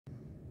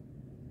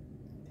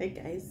Hey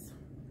guys,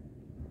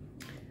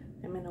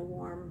 I'm in a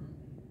warm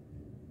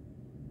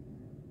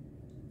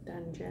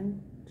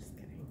dungeon. Just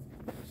kidding.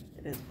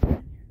 It is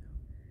warm in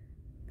here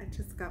though. I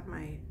just got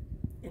my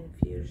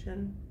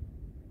infusion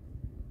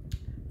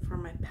for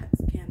my PET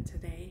scan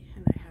today,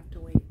 and I have to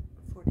wait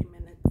 40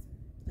 minutes.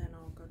 Then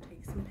I'll go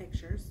take some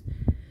pictures.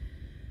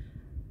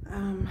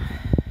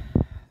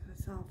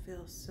 This all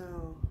feels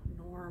so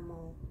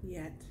normal,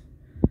 yet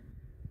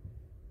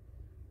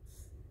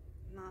it's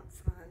not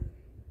fun.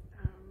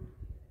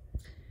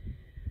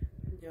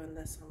 Doing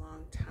this a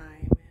long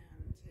time,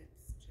 and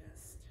it's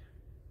just,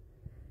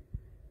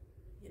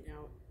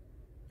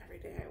 every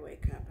day I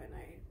wake up and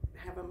I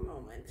have a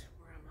moment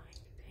where I'm like,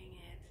 dang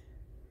it,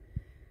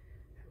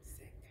 I'm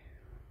sick,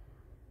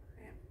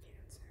 I have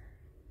cancer,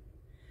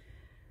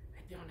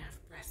 I don't have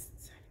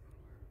breasts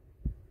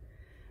anymore,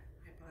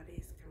 my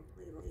body's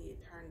completely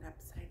turned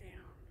upside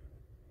down.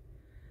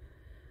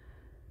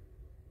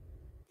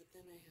 But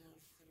then I have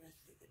the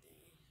rest of the day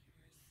where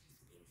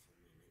it's these beautiful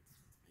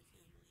moments with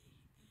my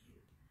family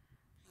and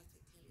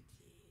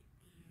positivity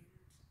and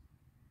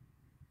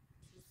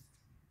just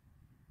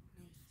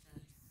no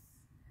stress,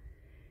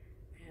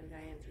 and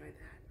I enjoy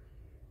that.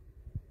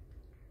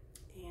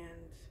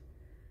 And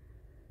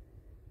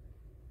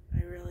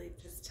I really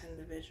just tend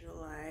to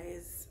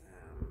visualize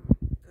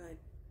good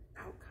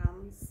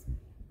outcomes.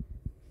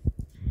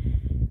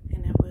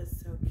 And it was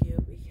so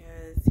cute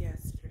because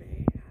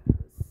yesterday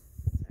Adam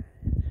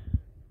said,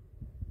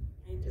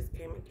 he just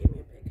came and gave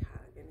me a big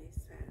hug, and he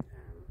said,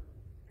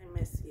 I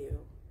miss you.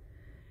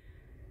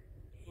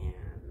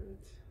 And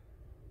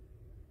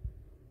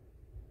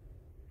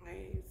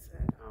I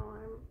said, oh,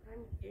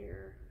 I'm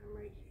here, I'm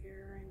right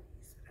here. And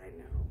he said, I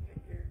know, but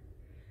you're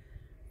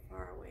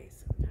far away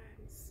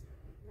sometimes.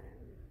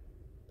 And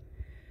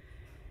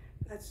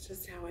that's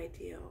just how I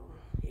deal,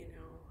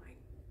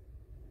 like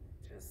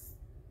just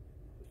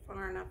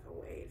far enough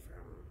away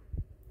from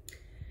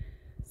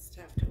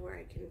stuff to where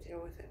I can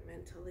deal with it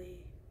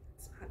mentally.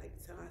 It's not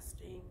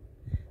exhausting.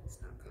 It's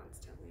not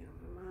constantly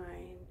on my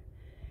mind.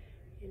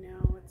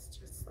 It's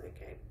just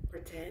like I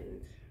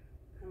pretend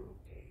I'm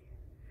okay.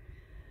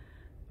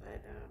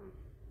 But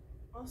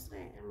mostly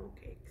I am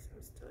okay because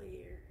I'm still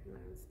here, and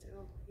I'm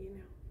still,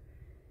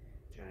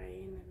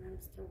 trying, and I'm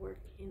still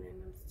working,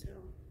 and I'm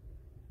still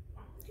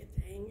get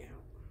to hang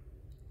out.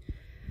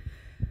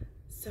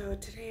 So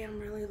today I'm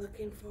really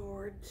looking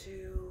forward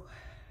to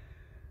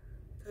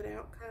good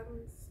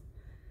outcomes,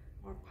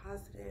 more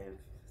positive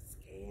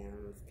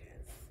scans,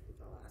 because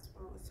the last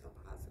one was so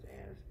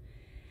positive.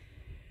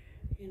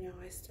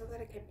 I still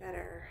gotta get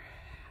better.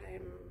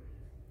 I'm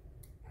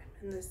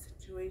in this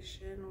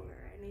situation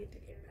where I need to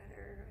get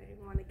better.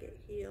 I want to get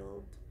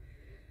healed,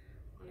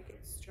 I want to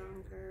get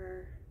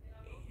stronger,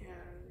 and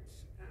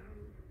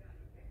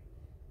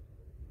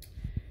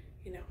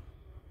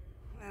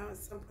at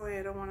some point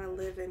I don't want to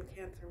live in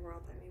cancer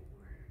world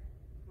anymore.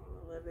 I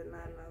want to live in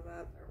that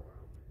other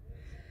world.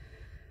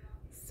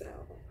 So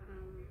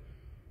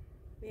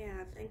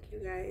yeah, thank you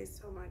guys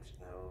so much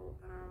though,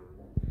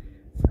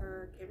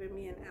 for giving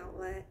me an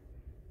outlet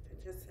to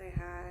just say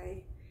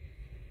hi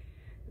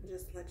and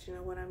just let you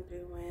know what I'm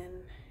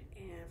doing,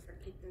 and for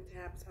keeping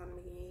tabs on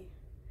me,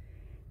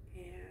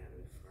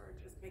 and for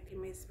just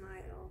making me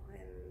smile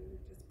and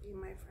just being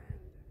my friend.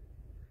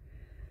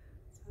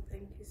 So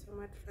thank you so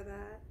much for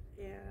that,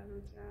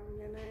 and I'm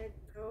gonna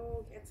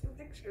go get some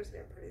pictures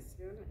there pretty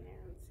soon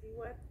and see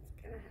what's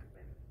gonna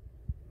happen.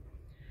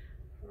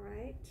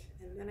 Alright,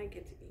 and then I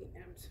get to eat.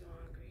 I'm so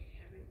hungry.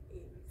 I haven't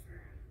eaten for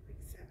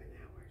like 7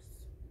 hours.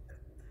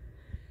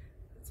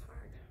 That's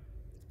hard,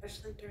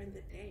 especially during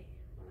the day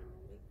when I'm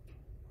awake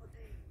all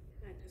day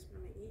and I just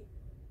want to eat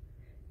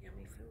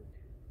yummy food.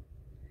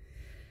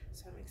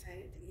 So I'm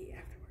excited to eat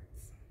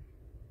afterwards,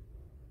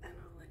 and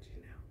I'll let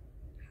you know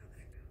how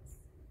that goes.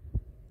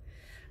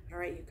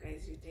 Alright, you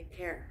guys, you take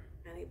care.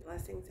 Many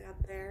blessings out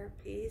there.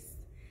 Peace.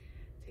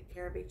 Take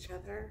care of each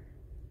other,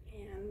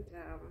 and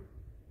I'm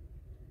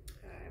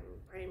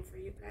praying for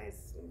you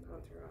guys and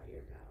going through all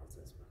your battles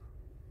as well.